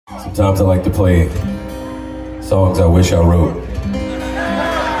Sometimes I like to play songs I wish I wrote.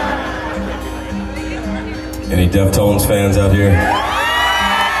 Any Deftones fans out here?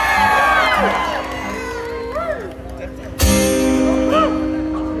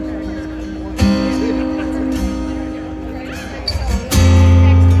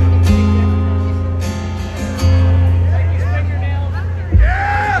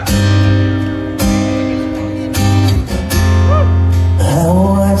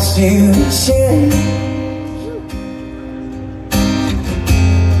 You change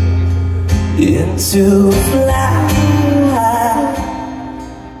into fly,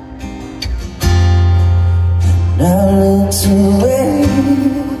 and I looked away.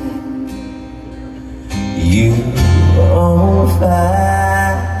 You on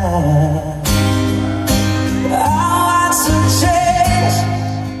fire. I want to change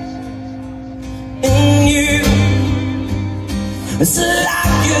in you. It's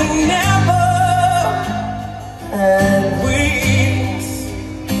like you never had wings,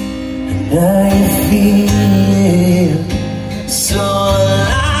 and now you feel so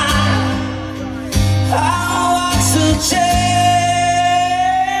alive. I want to change.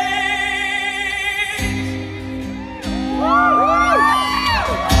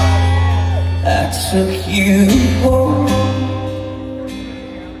 I took you home,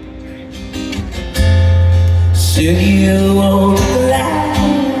 said you won't last,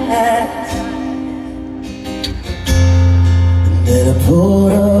 and then I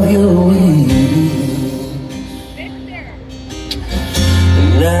pulled off your wings,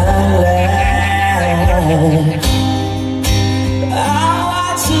 and I laughed. I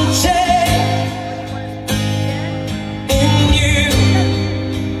want to change in you.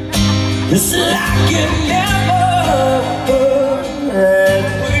 It's like you never had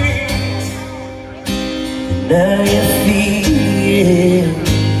wings. Now you feel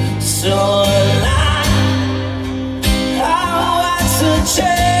so alive. I want to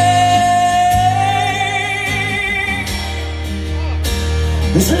change.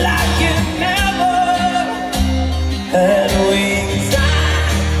 It's like you never had wings.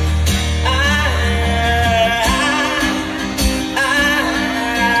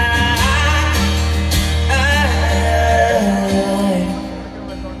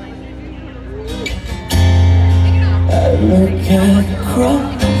 Look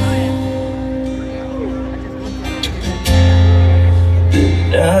across,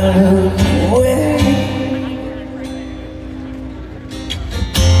 then I look away.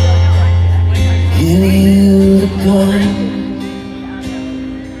 Give you the gun,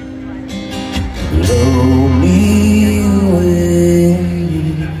 blow me away.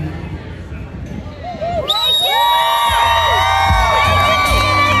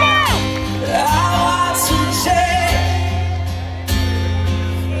 I want to change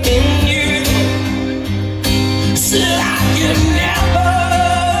in you. It's like you never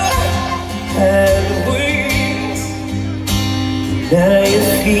had wings. Now you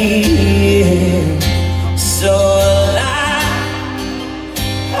feel so alive.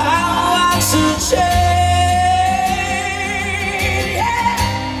 I want to change, yeah.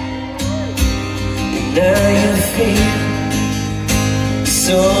 Now you feel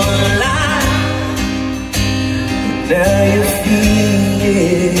so alive. Now you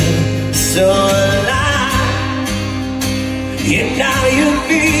feel so alive. Yeah, now you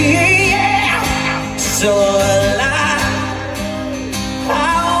feel so alive. I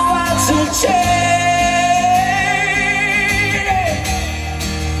want to change.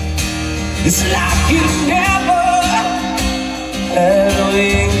 It's like you never had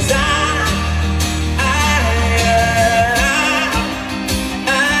wings.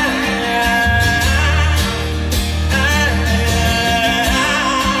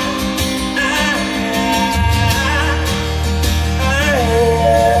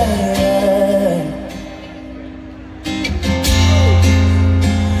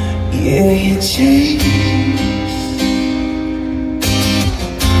 Yeah, you changed.